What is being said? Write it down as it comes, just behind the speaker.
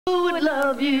Who would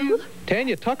love you?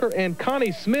 Tanya Tucker and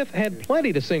Connie Smith had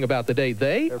plenty to sing about the day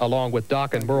they, along with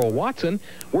Doc and Burl Watson,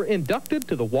 were inducted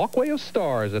to the Walkway of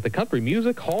Stars at the Country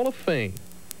Music Hall of Fame.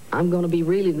 I'm going to be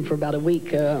reeling for about a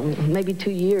week, maybe 2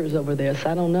 years over this.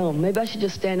 I don't know. Maybe I should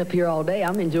just stand up here all day.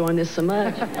 I'm enjoying this so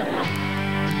much.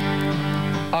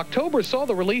 October saw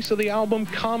the release of the album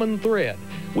Common Thread,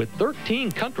 with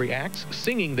 13 country acts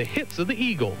singing the hits of the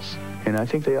Eagles. And I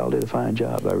think they all did a fine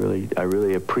job. I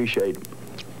really appreciate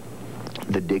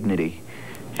the dignity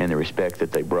and the respect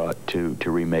that they brought to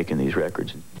remaking these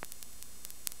records.